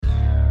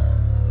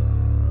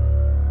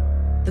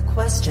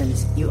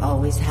Questions you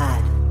always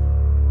had.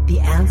 The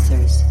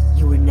answers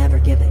you were never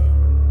given.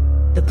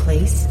 The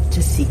place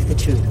to seek the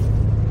truth.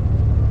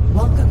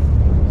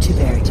 Welcome to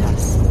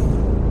Veritas.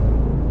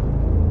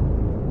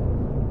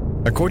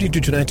 According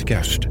to tonight's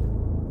guest,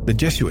 the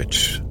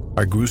Jesuits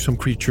are gruesome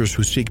creatures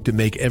who seek to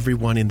make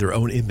everyone in their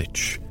own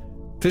image,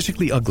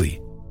 physically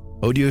ugly,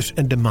 odious,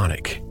 and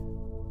demonic.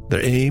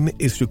 Their aim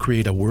is to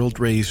create a world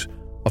race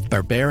of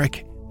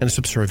barbaric and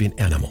subservient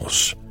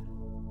animals.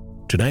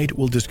 Tonight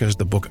we'll discuss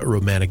the book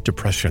Romanic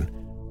Depression,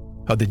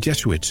 how the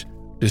Jesuits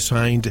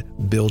designed,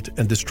 built,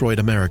 and destroyed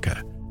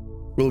America.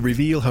 We'll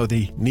reveal how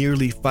the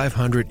nearly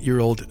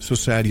 500-year-old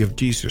Society of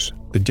Jesus,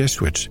 the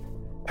Jesuits,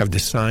 have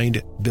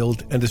designed,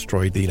 built, and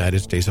destroyed the United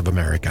States of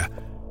America.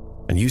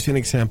 And using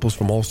examples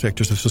from all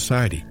sectors of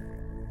society,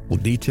 we'll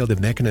detail the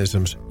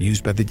mechanisms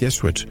used by the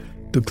Jesuits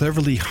to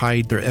cleverly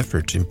hide their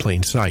efforts in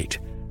plain sight,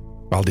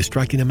 while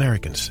distracting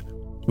Americans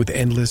with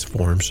endless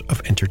forms of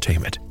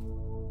entertainment.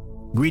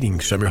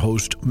 Greetings, I'm your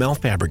host, Mel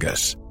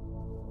Fabregas.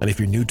 And if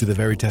you're new to the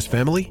Veritas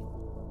family,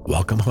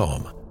 welcome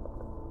home.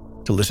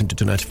 To listen to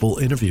tonight's full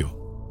interview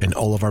and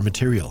all of our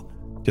material,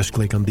 just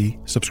click on the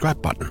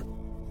subscribe button.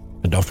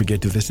 And don't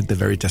forget to visit the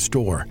Veritas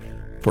store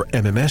for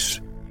MMS,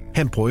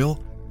 hemp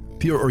oil,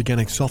 pure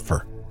organic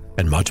sulfur,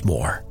 and much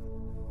more.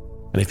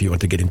 And if you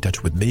want to get in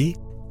touch with me,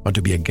 want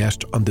to be a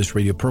guest on this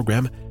radio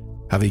program,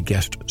 have a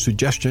guest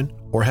suggestion,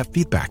 or have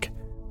feedback,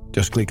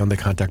 just click on the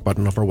contact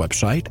button of our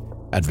website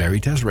at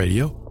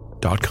veritasradio.com.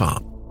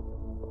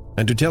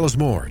 And to tell us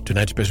more,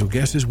 tonight's special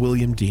guest is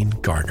William Dean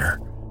Garner.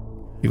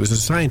 He was a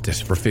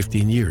scientist for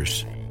 15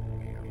 years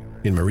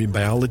in marine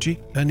biology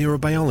and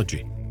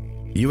neurobiology,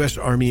 U.S.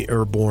 Army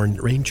Airborne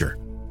Ranger,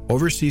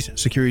 overseas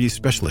security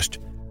specialist,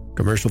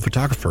 commercial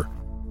photographer,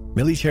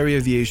 military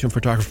aviation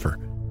photographer,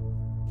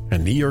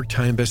 and New York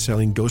Times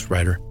best-selling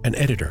ghostwriter and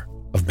editor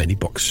of many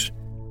books.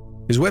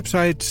 His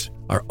websites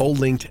are all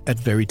linked at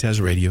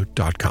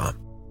veritasradio.com.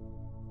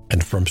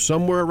 And from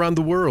somewhere around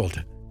the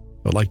world,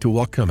 I'd like to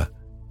welcome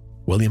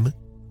William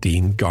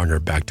Dean Garner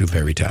back to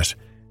Veritas.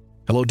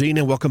 Hello, Dean,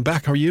 and welcome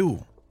back. How are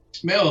you?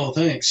 Mel,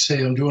 thanks.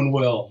 Hey, I'm doing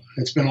well.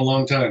 It's been a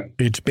long time.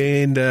 It's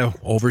been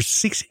over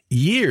 6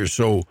 years.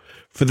 So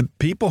for the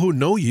people who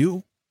know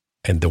you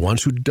and the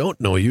ones who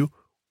don't know you,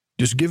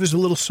 just give us a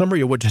little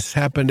summary of what has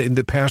happened in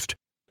the past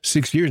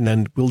 6 years, and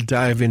then we'll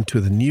dive into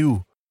the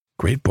new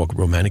great book,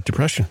 Romanic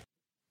Depression.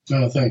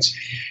 Thanks.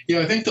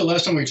 Yeah, I think the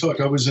last time we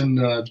talked, I was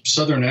in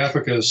southern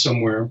Africa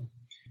somewhere,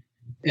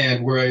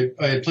 and where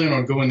I had planned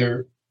on going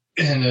there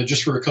and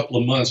just for a couple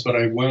of months, but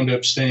I wound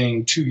up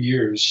staying 2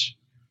 years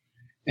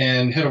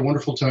and had a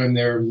wonderful time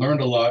there,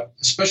 learned a lot,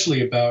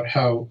 especially about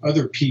how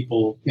other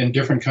people in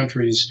different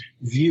countries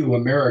view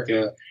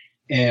America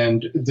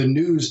and the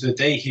news that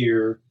they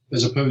hear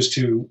as opposed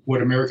to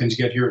what Americans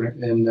get here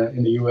in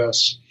the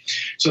U.S.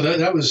 So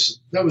that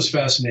was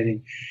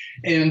fascinating.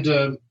 And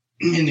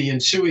in the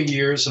ensuing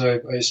years, I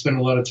spent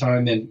a lot of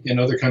time in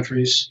other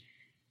countries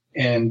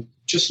and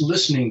just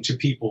listening to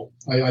people.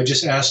 I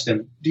just asked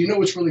them, do you know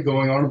what's really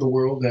going on in the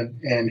world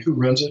and who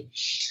runs it?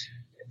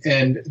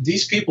 And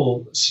these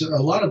people,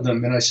 a lot of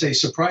them, and I say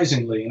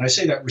surprisingly, and I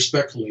say that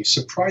respectfully,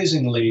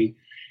 surprisingly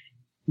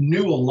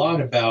knew a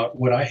lot about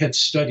what I had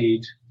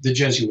studied, the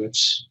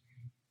Jesuits,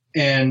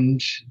 and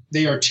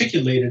they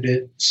articulated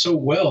it so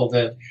well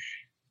that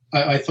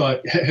I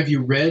thought, have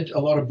you read a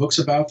lot of books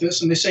about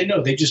this? And they say,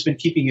 no, they've just been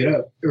keeping it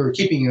up or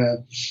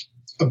keeping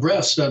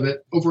abreast of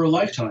it over a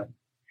lifetime.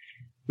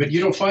 But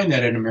you don't find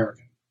that in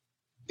America.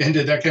 And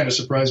that kind of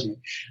surprised me.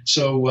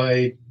 So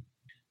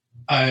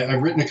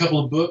I've written a couple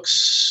of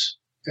books,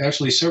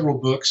 actually several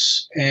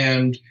books,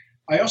 and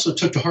I also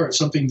took to heart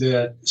something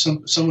that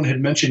someone had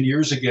mentioned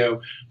years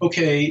ago.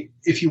 Okay,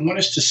 if you want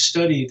us to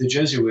study the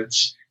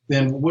Jesuits,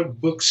 then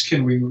what books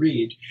can we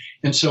read?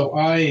 And so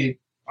I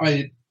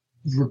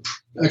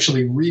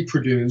actually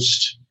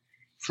reproduced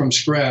from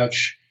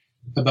scratch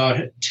about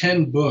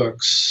 10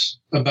 books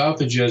about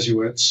the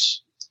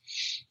Jesuits,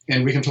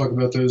 and we can talk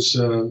about those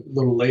a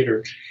little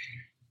later.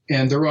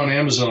 And they're on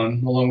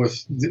Amazon, along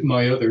with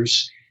my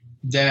others,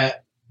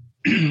 that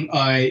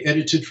I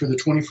edited for the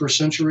 21st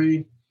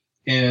century,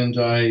 and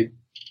I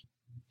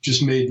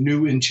just made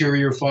new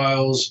interior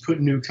files, put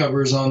new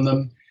covers on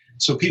them,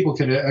 so people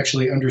could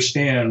actually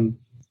understand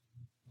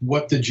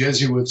what the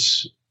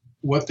Jesuits,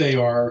 what they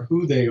are,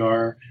 who they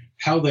are,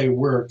 how they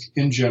work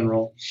in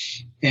general,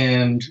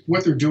 and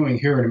what they're doing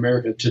here in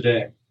America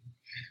today.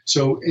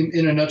 So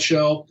in a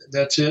nutshell,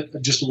 that's it.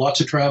 Just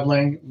lots of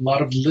traveling, a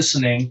lot of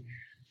listening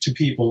to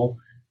people,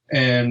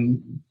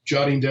 and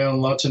jotting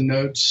down lots of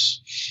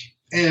notes.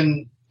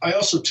 And I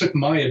also took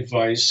my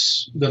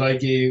advice that I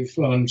gave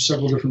on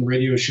several different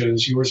radio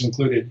shows, yours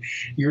included,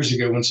 years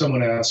ago when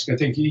someone asked, I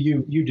think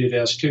you did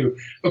ask too,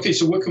 okay,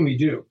 so what can we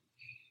do?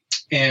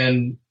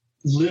 And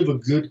live a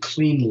good,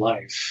 clean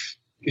life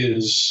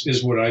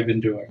is what I've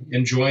been doing,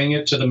 enjoying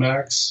it to the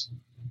max,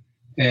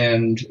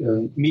 and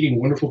meeting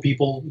wonderful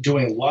people,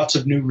 doing lots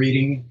of new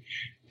reading,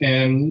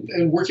 and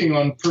working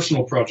on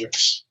personal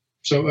projects.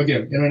 So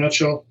again, in a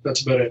nutshell,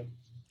 that's about it.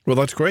 Well,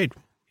 that's great.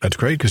 That's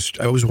great, because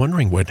I was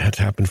wondering what had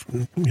happened,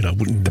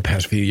 in the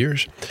past few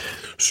years.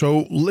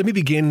 So let me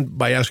begin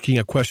by asking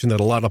a question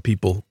that a lot of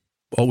people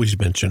always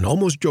mention,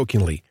 almost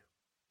jokingly.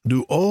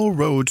 Do all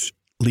roads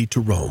lead to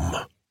Rome?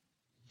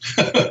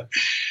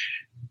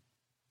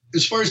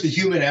 As far as the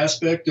human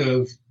aspect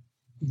of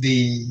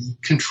the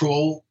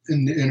control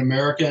in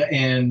America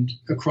and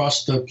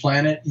across the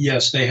planet,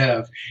 yes, they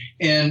have.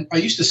 And I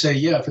used to say,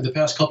 yeah, for the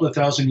past couple of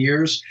thousand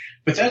years,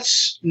 but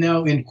that's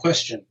now in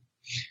question.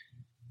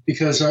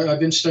 Because I've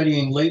been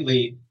studying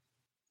lately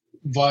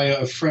via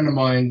a friend of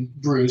mine,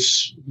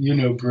 Bruce,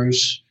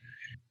 Bruce,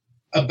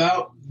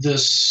 about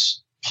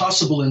this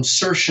possible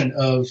insertion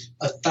of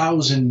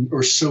 1,000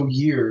 or so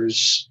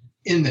years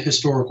in the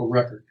historical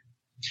record.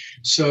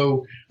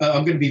 So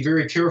I'm going to be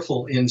very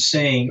careful in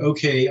saying,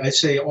 okay, I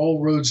say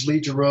all roads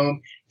lead to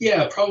Rome.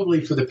 Yeah,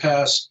 probably for the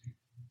past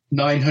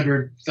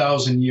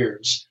 900,000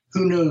 years.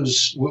 Who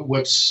knows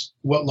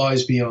what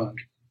lies beyond?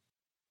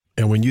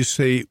 And when you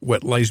say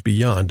what lies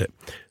beyond,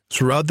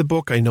 throughout the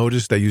book, I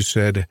noticed that you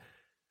said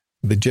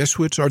the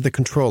Jesuits are the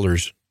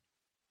controllers,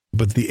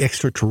 but the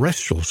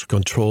extraterrestrials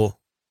control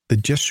the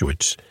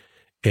Jesuits.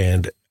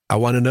 And I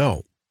want to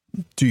know,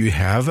 do you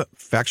have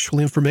factual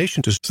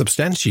information to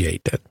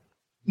substantiate that?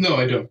 No,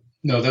 I don't.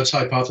 No, that's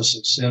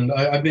hypothesis. And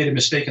I've made a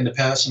mistake in the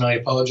past, and I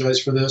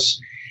apologize for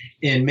this,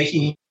 in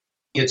making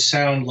it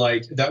sound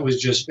like that was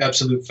just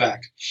absolute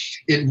fact.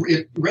 It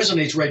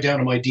resonates right down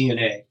to my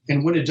DNA.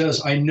 And when it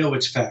does, I know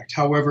it's fact.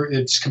 However,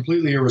 it's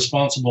completely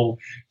irresponsible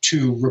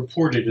to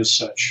report it as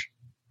such.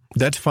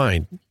 That's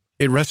fine.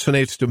 It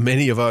resonates to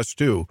many of us,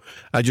 too.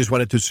 I just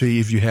wanted to see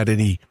if you had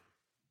any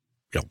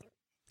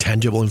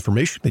tangible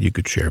information that you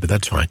could share, but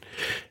that's fine.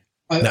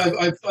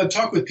 I've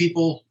talked with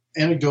people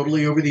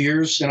anecdotally over the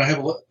years, and I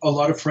have a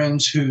lot of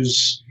friends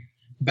whose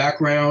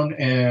background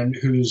and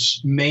whose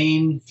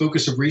main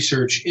focus of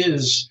research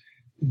is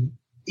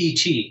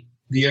ET,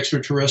 the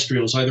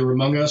extraterrestrials, either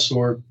among us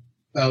or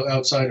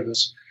outside of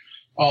us,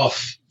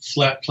 off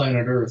flat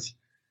planet Earth,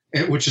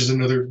 which is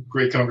another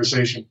great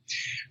conversation.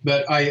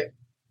 But I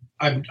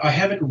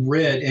haven't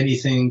read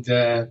anything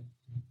that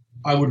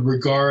I would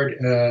regard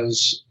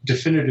as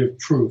definitive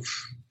proof.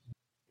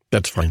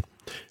 That's fine.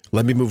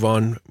 Let me move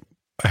on.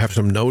 I have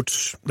some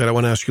notes that I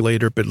want to ask you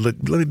later, but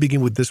let me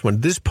begin with this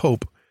one. This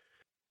Pope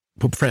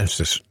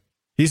Francis,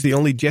 he's the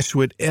only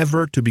Jesuit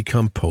ever to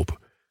become Pope.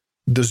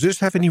 Does this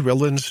have any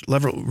relevance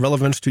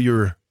to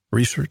your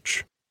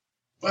research?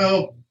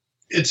 Well,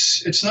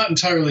 it's not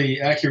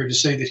entirely accurate to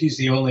say that he's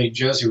the only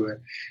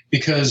Jesuit,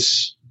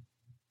 because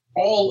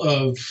all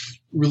of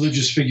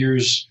religious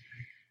figures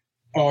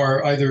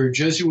are either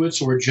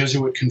Jesuits or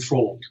Jesuit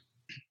controlled.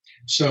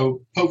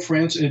 So Pope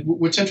Francis,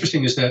 what's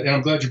interesting is that, and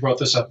I'm glad you brought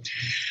this up,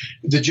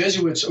 the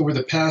Jesuits over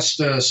the past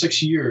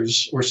 6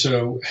 years or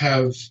so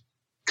have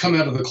come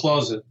out of the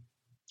closet,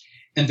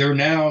 and they're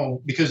now,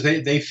 because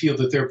they feel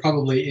that they're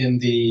probably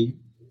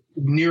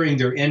nearing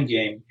their end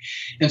game.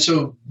 And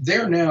so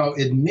they're now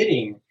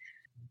admitting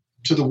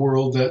to the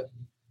world that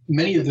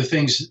many of the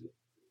things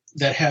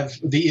that have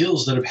the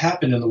ills that have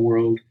happened in the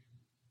world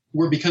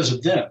were because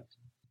of them.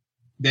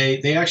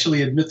 They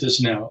actually admit this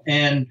now.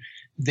 And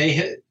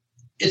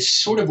it's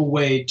sort of a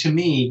way, to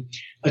me,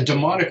 a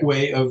demonic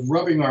way of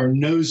rubbing our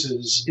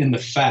noses in the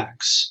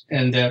facts,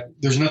 and that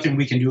there's nothing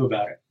we can do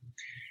about it.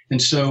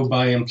 And so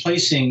by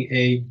emplacing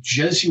a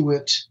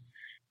Jesuit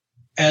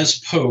as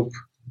Pope,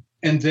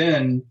 and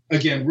then,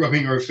 again,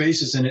 rubbing our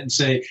faces in it and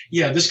say,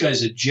 yeah, this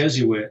guy's a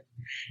Jesuit,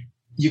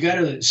 you got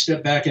to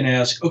step back and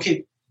ask,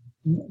 okay,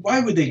 why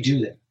would they do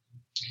that?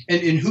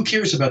 And who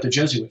cares about the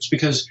Jesuits?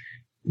 Because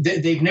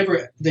they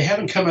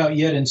haven't come out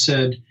yet and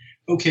said,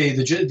 okay,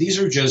 these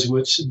are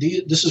Jesuits.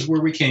 This is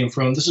where we came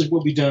from. This is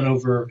what we've done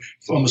over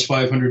almost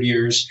 500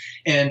 years.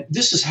 And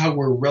this is how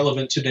we're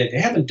relevant today. They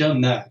haven't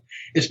done that.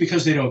 It's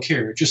because they don't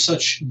care. Just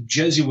such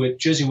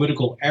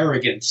Jesuitical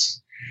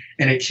arrogance.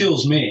 And it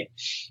kills me.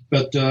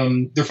 But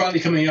they're finally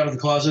coming out of the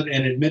closet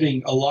and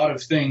admitting a lot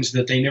of things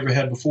that they never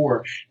had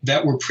before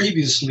that were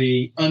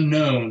previously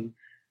unknown,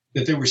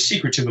 that they were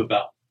secretive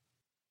about.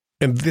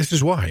 And this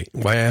is why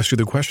I asked you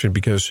the question,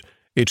 because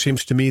it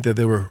seems to me that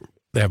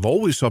they have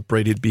always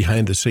operated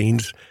behind the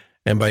scenes,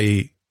 and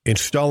by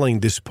installing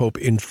this Pope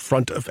in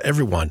front of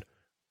everyone,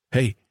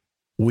 hey,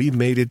 we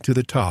made it to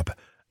the top.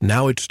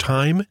 Now it's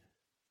time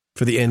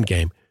for the end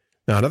game.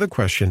 Now, another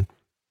question,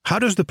 how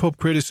does the Pope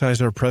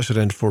criticize our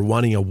president for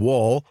wanting a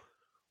wall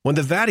when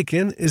the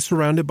Vatican is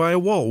surrounded by a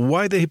wall?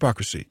 Why the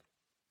hypocrisy?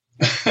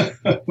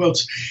 Well,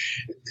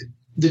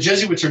 the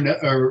Jesuits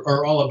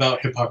are all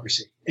about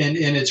hypocrisy, and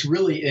it's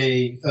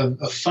really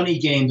a funny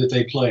game that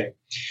they play.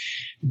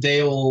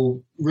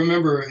 They'll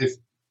remember,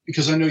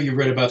 because I know you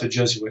read about the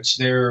Jesuits,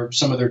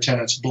 some of their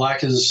tenets: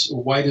 white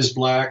is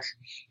black,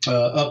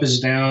 up is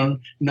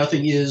down,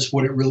 nothing is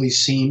what it really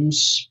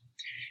seems.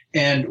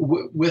 And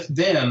with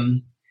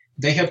them,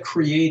 they have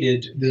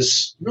created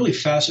this really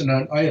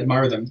fascinating, I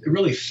admire them,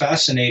 really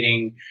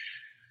fascinating,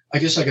 I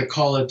guess I could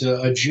call it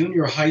a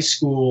junior high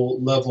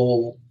school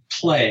level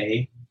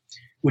play,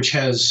 which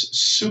has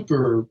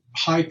super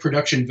high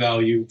production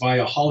value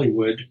via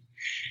Hollywood.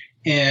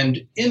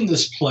 And in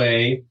this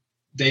play,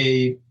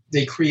 they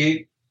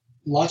create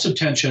lots of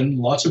tension,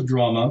 lots of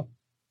drama.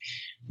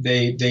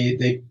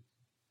 They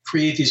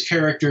create these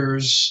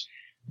characters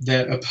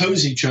that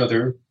oppose each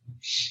other,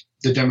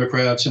 the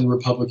Democrats and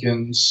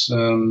Republicans,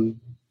 the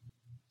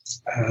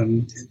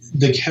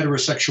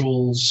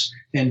heterosexuals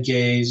and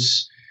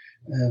gays,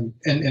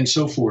 and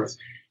so forth.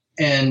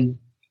 And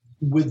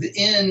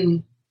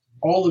within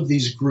all of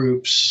these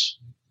groups,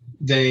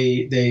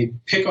 they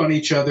pick on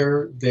each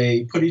other,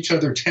 they put each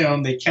other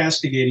down, they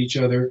castigate each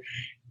other,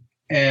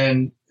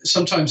 and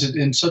sometimes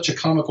in such a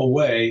comical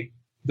way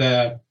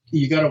that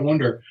you got to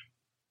wonder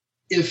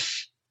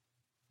if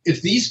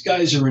these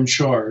guys are in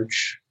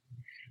charge,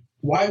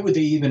 why would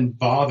they even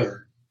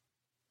bother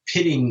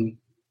pitting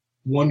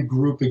one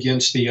group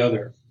against the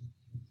other,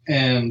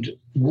 and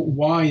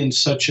why in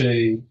such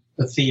a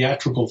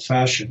theatrical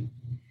fashion?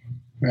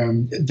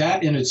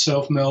 That in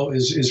itself, Mel,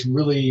 is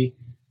really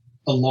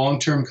a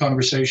long-term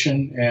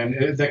conversation,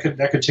 and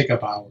that could take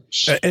up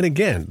hours. And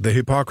again, the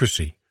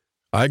hypocrisy.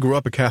 I grew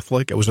up a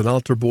Catholic. I was an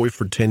altar boy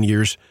for 10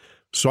 years,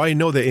 so I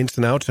know the ins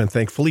and outs, and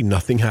thankfully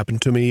nothing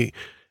happened to me.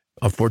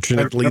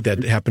 Unfortunately,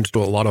 that happens to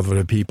a lot of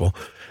other people.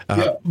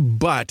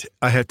 But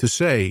I had to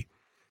say,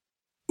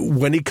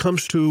 when it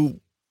comes to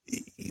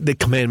the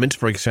commandments,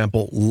 for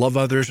example, love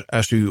others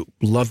as you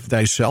love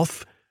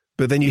thyself,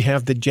 but then you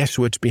have the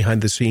Jesuits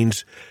behind the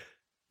scenes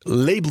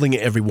labeling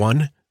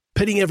everyone,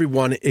 pitting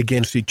everyone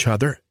against each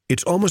other.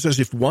 It's almost as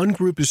if one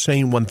group is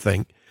saying one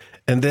thing,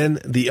 and then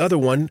the other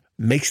one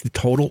makes the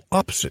total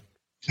opposite.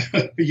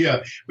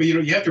 Yeah, but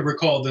you have to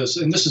recall this,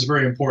 and this is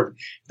very important,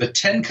 the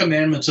 10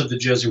 Commandments of the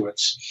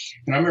Jesuits.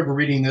 And I remember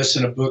reading this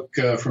in a book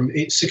from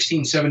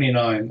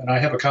 1679, and I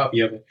have a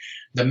copy of it,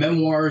 The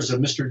Memoirs of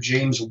Mr.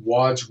 James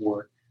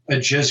Wadsworth, a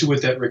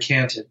Jesuit that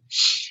recanted.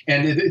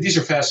 And these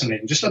are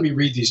fascinating. Just let me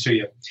read these to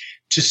you.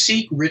 To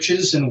seek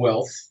riches and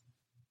wealth,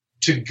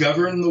 to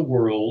govern the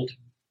world,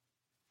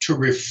 to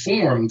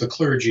reform the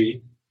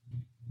clergy,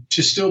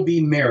 to still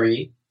be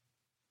merry,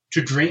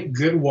 to drink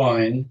good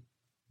wine,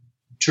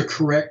 to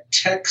correct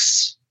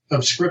texts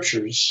of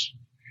scriptures,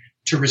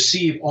 to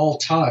receive all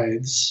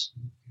tithes,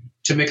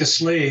 to make a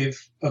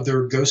slave of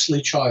their ghostly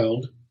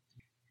child,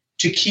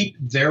 to keep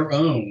their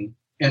own,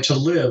 and to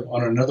live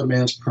on another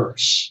man's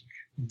purse.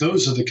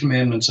 Those are the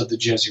commandments of the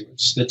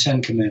Jesuits, the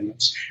 10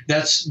 Commandments.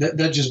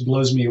 That just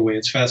blows me away.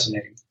 It's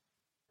fascinating.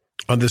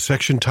 On the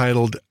section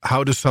titled,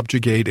 How to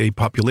Subjugate a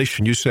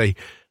Population, you say,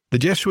 the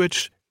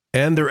Jesuits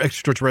and their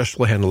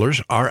extraterrestrial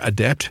handlers are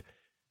adept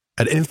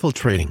at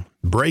infiltrating,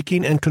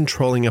 breaking, and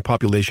controlling a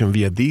population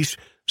via these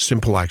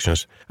simple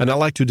actions. And I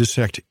like to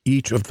dissect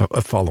each of the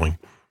following: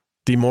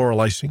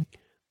 demoralizing,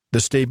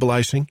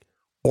 destabilizing,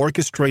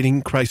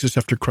 orchestrating crisis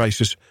after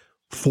crisis,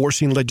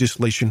 forcing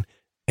legislation,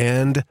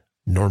 and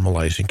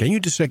normalizing. Can you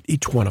dissect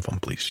each one of them,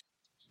 please?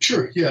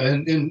 Sure, yeah.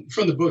 And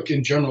from the book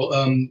in general,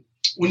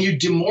 when you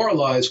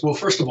demoralize, well,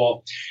 first of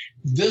all,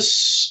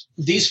 these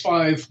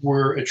 5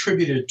 were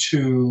attributed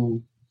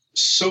to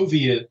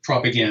Soviet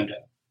propaganda,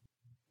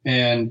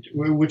 and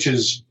which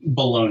is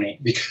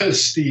baloney,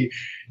 because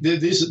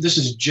this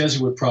is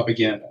Jesuit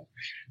propaganda,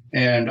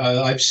 and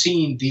I've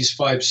seen these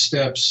 5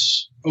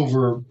 steps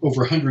over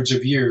hundreds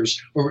of years,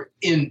 or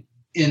in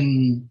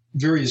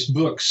various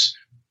books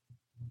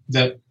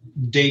that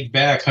date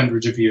back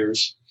hundreds of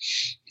years.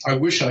 I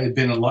wish I had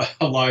been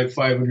alive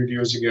 500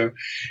 years ago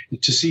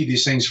to see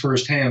these things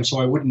firsthand, so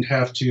I wouldn't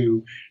have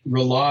to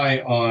rely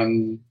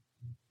on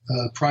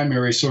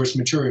primary source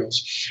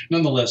materials.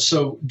 Nonetheless,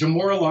 so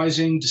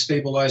demoralizing,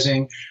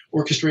 destabilizing,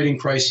 orchestrating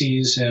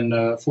crises, and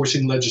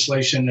forcing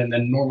legislation, and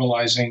then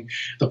normalizing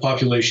the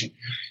population.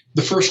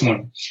 The first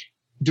one,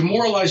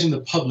 demoralizing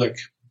the public.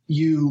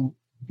 You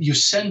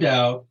send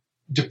out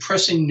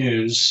depressing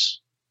news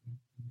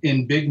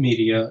in big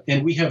media,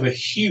 and we have a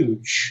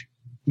huge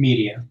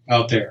media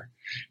out there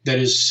that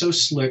is so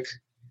slick,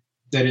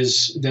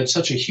 that's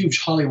such a huge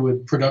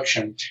Hollywood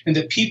production, and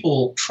that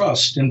people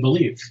trust and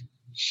believe,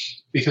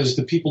 because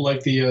the people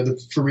like the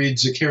Fareed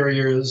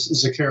Zakarias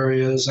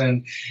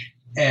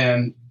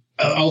and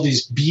all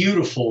these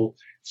beautiful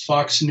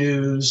Fox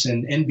News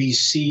and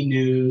NBC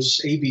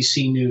News,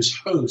 ABC News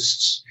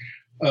hosts,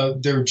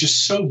 they're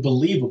just so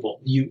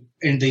believable.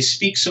 And they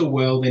speak so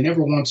well. They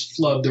never once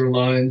flub their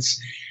lines.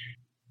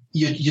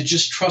 You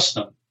just trust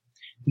them.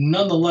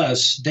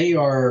 Nonetheless, they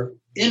are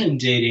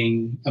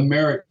inundating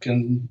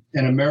Americas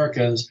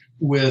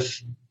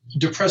with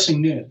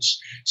depressing news.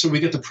 So we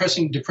get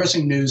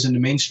depressing news in the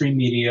mainstream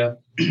media,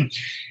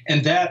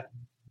 and that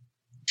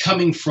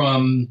coming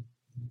from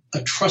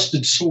a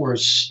trusted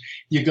source,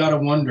 you got to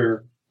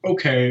wonder,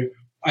 okay,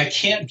 I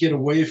can't get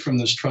away from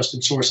this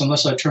trusted source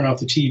unless I turn off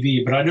the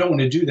TV, but I don't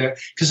want to do that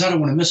because I don't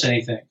want to miss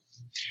anything.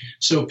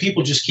 So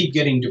people just keep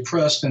getting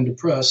depressed,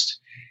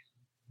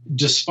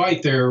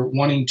 despite their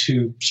wanting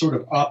to sort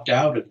of opt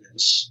out of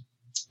this.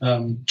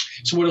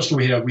 So what else do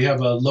we have? We have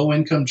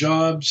low-income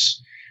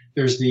jobs.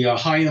 There's the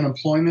high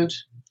unemployment,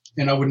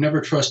 and I would never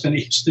trust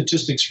any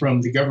statistics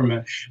from the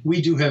government.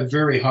 We do have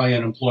very high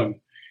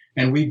unemployment,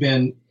 and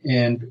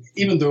and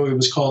even though it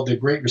was called the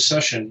Great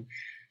Recession,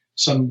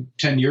 some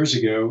 10 years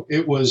ago,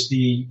 it was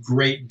the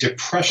Great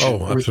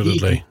Depression. Oh,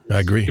 absolutely. I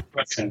agree.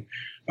 Depression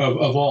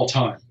of all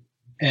time.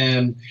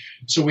 And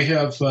so we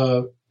have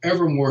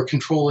ever more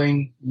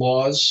controlling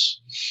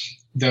laws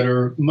that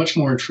are much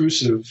more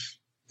intrusive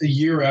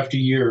year after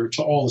year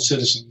to all the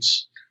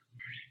citizens.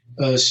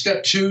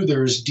 Step two,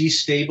 there's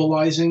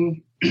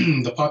destabilizing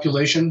the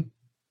population.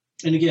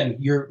 And again,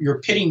 you're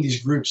pitting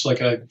these groups,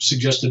 like I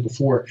suggested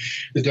before,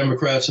 the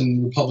Democrats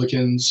and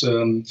Republicans,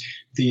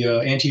 the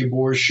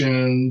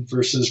anti-abortion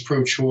versus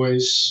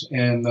pro-choice,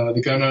 and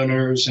the gun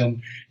owners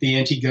and the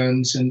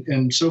anti-guns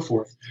and so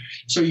forth.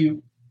 So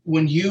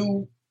when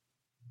you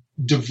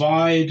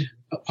divide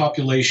a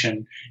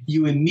population,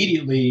 you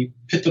immediately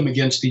pit them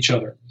against each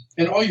other.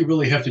 And all you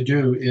really have to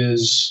do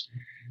is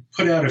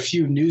put out a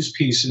few news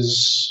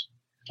pieces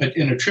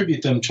and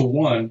attribute them to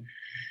one,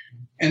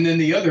 and then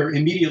the other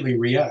immediately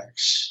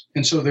reacts.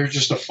 And so there's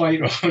just a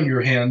fight on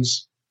your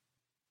hands.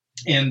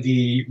 And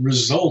the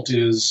result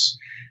is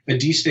a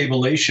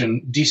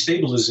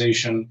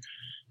destabilization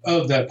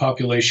of that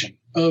population,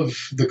 of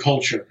the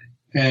culture.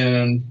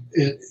 And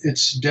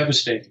it's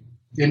devastating.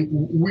 And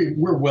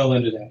we're well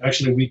into that.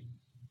 Actually, we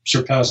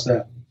surpassed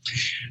that.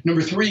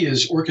 Number three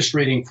is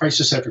orchestrating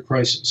crisis after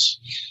crisis.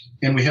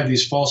 And we have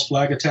these false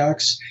flag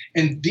attacks.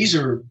 And these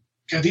are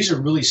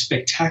really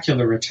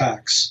spectacular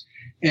attacks.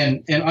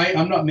 And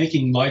I'm not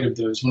making light of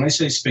those. When I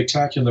say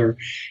spectacular,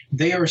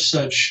 they are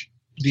such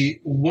the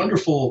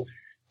wonderful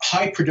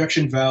high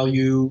production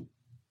value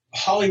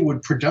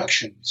Hollywood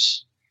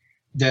productions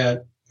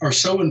that are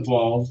so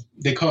involved.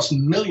 They cost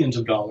millions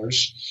of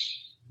dollars.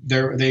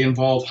 They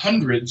involve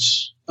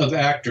hundreds of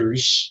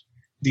actors,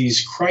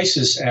 these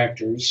crisis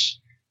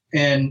actors,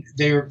 and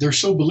they're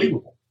so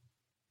believable.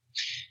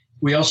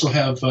 We also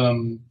have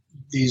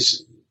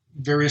these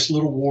various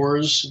little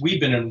wars. We've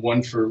been in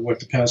one for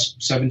the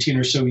past 17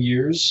 or so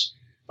years,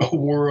 a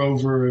war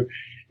over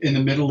in the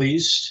Middle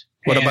East.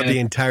 What about the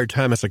entire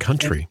time as a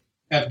country?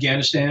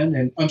 Afghanistan.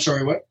 And I'm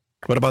sorry, what?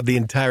 What about the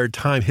entire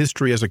time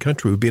history as a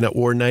country? We've been at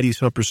war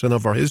 90-some%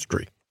 of our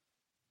history.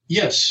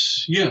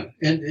 Yes. Yeah.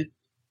 And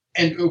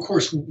of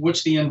course,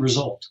 what's the end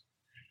result?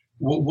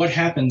 What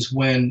happens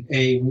when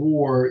a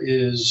war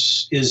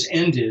is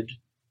ended?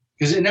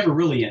 Because it never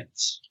really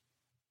ends.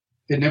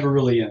 It never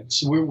really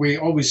ends. We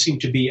always seem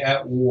to be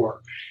at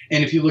war.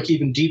 And if you look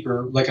even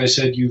deeper, like I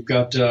said, you've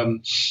got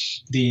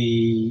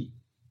the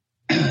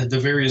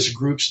various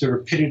groups that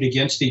are pitted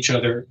against each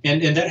other.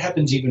 And that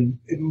happens even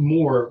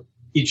more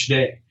each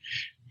day.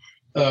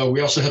 We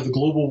also have the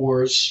global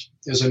wars,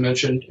 as I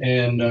mentioned,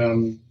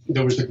 and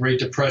there was the Great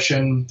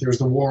Depression. There was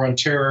the War on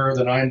Terror,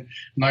 the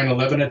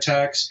 9/11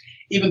 attacks,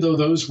 even though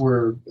those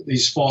were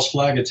these false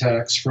flag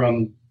attacks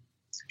from,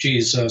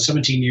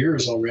 17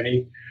 years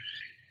already.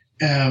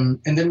 And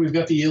then we've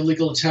got the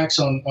illegal attacks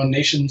on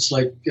nations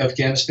like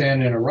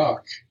Afghanistan and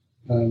Iraq.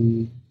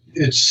 And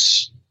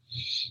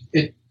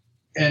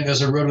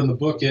as I wrote in the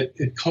book,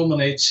 it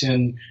culminates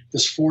in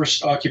this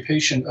forced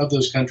occupation of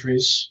those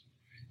countries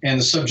and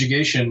the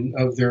subjugation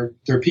of their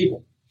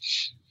people.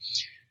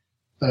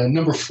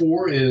 Number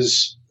four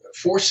is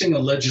forcing a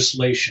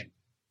legislation.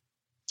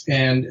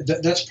 And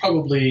that's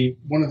probably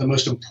one of the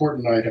most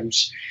important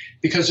items,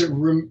 because at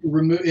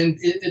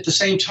the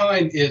same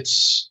time,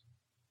 it's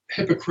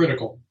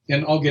hypocritical,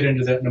 and I'll get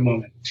into that in a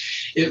moment.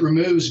 It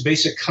removes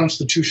basic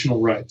constitutional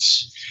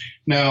rights.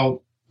 Now,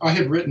 I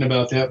have written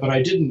about that, but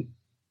I didn't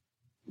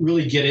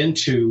really get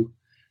into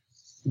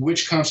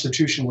which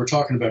constitution we're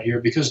talking about here,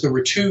 because there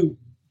were two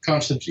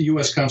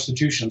U.S.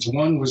 constitutions.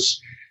 One was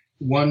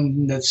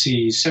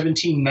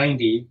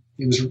 1790.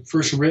 It was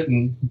first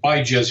written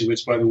by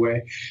Jesuits, by the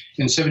way,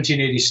 in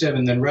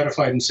 1787, then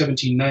ratified in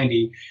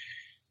 1790.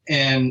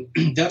 And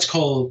that's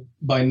called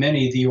by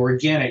many the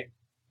organic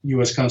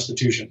U.S.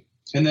 Constitution.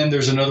 And then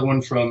there's another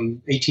one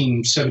from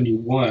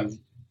 1871,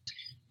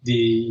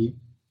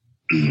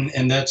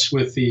 and that's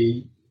with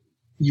the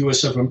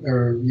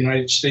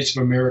United States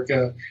of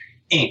America,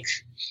 Inc.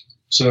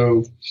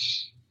 So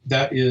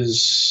that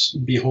is,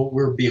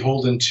 we're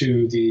beholden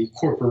to the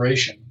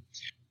corporation.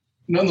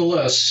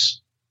 Nonetheless,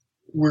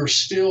 we're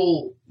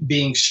still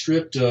being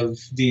stripped of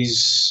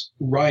these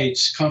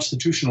rights,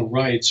 constitutional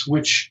rights,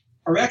 which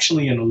are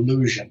actually an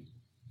illusion.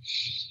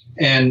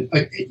 And,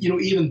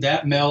 even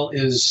that, Mel,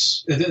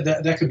 is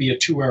that could be a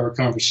 2-hour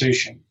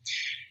conversation.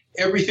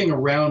 Everything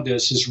around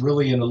us is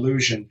really an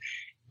illusion,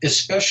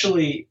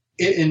 especially,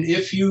 and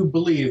if you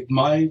believe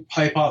my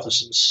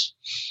hypothesis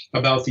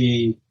about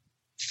the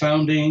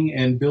founding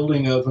and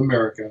building of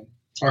America,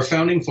 our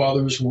founding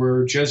fathers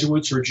were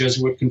Jesuits or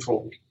Jesuit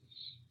controlled.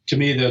 To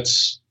me,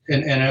 that's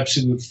an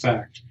absolute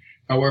fact.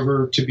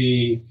 However, to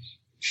be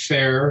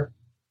fair,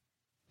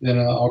 then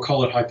I'll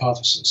call it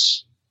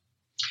hypothesis.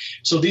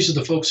 So these are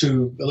the folks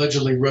who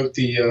allegedly wrote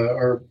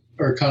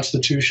our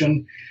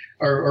Constitution.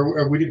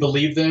 Are we to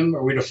believe them?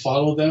 Are we to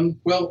follow them?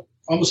 Well,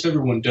 almost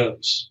everyone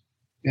does.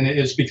 And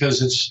it's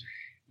because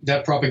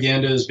that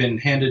propaganda has been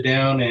handed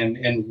down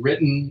and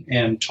written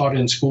and taught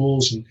in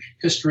schools and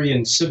history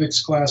and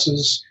civics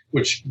classes,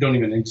 which don't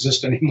even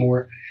exist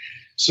anymore.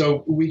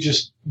 So we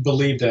just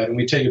believe that, and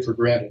we take it for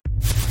granted.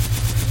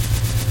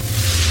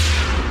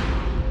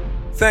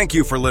 Thank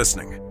you for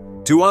listening.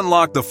 To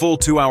unlock the full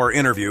 2-hour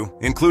interview,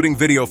 including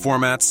video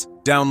formats,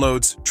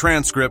 downloads,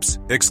 transcripts,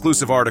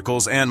 exclusive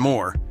articles, and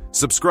more,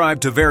 subscribe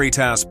to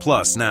Veritas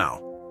Plus now.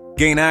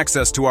 Gain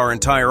access to our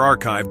entire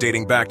archive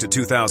dating back to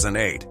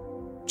 2008.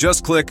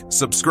 Just click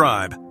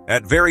subscribe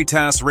at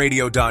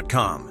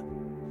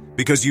veritasradio.com.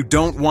 Because you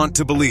don't want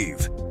to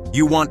believe,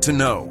 you want to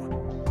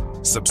know.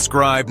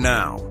 Subscribe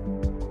now.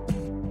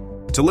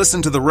 To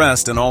listen to the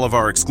rest and all of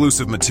our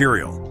exclusive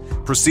material,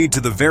 proceed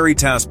to the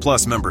Veritas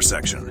Plus member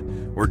section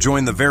or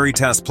join the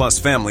Veritas Plus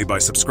family by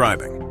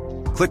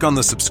subscribing. Click on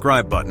the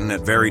subscribe button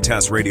at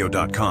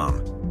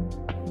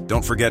veritasradio.com.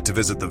 Don't forget to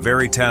visit the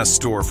Veritas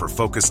store for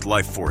focused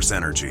life force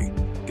energy.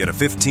 Get a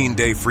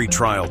 15-day free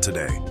trial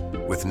today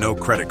with no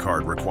credit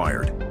card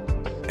required.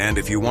 And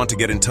if you want to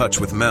get in touch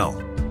with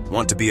Mel,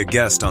 want to be a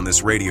guest on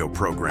this radio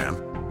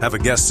program, have a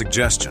guest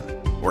suggestion,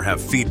 or have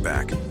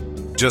feedback,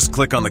 just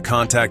click on the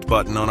contact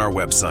button on our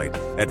website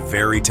at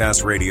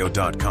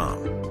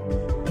veritasradio.com.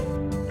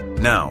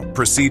 Now,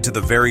 proceed to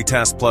the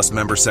Veritas Plus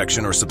member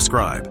section or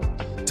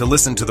subscribe to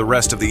listen to the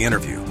rest of the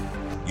interview.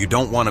 You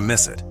don't want to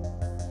miss it.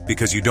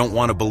 Because you don't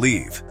want to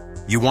believe,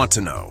 you want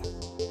to know.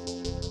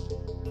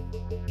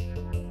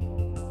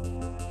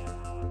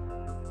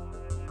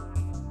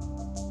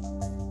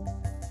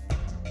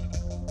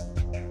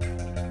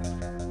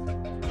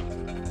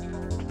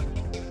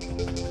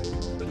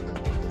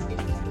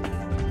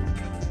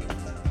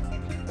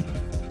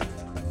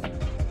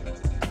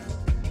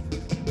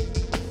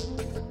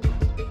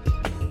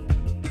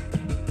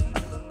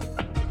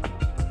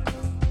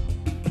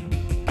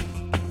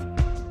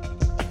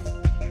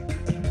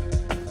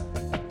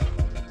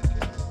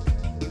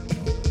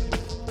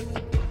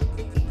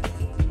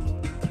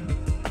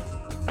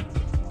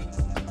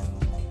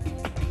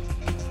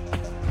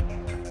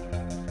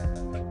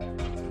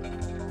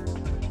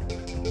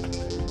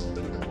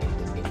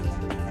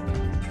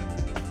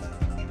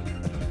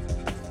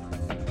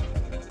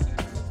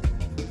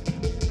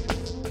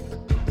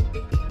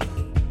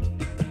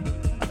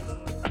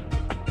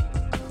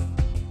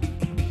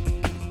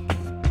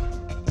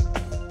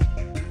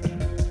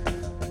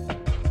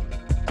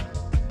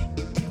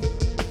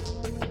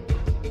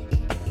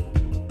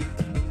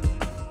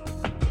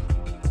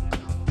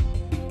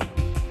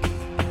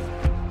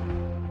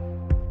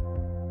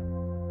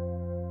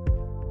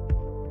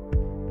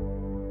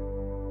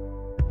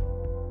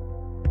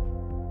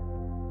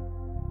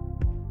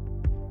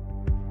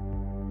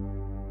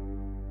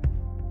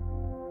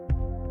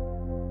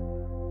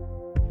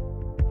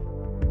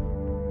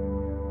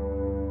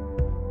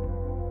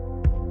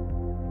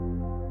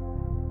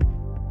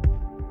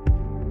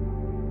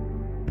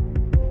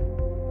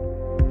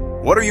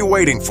 What are you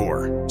waiting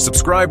for?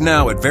 Subscribe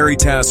now at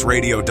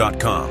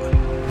veritasradio.com.